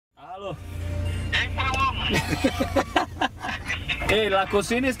Aló. ¿La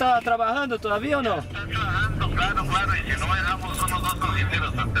cocina está trabajando todavía o no? Está trabajando, claro, claro, y si no dejamos unos 2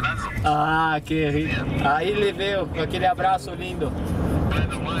 cocineros a esperarlo. Ah, qué rico. Ahí le veo, con aquele abraço lindo.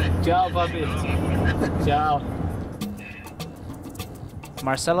 Bueno, muy. Chao, papi. Chao.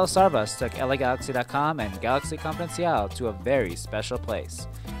 Marcelo Sarvas took LAGalaxy.com and Galaxy Confidencial to a very special place.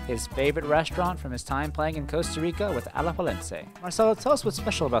 His favorite restaurant from his time playing in Costa Rica with Alajuelense. Marcelo, tell us what's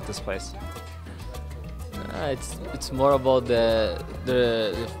special about this place. It's more about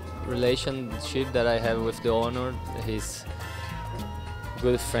the relationship that I have with the owner. He's a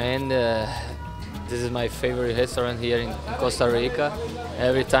good friend. This is my favorite restaurant here in Costa Rica.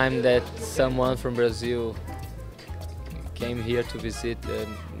 Every time that someone from Brazil came here to visit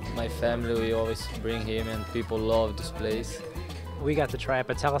my family, we always bring him, and people love this place. We got to try it,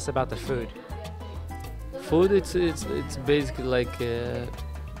 but tell us about the food. Food, it's basically like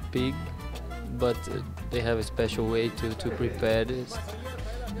pig, but they have a special way to prepare this,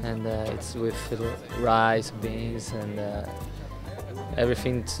 and it's with rice, beans, and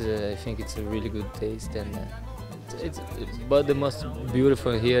everything. I think it's a really good taste, and but the most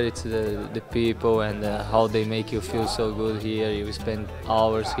beautiful here it's the people and how they make you feel so good here. You spend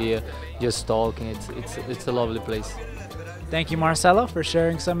hours here just talking. It's a lovely place. Thank you, Marcelo, for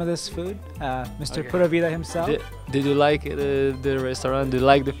sharing some of this food. Mr. Okay. Pura Vida himself. Did you like the restaurant? Did you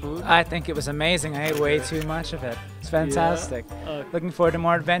like the food? I think it was amazing. I ate way too much of it. It's fantastic. Yeah. Looking forward to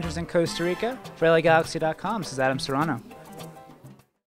more adventures in Costa Rica. For LAGalaxy.com, this is Adam Serrano.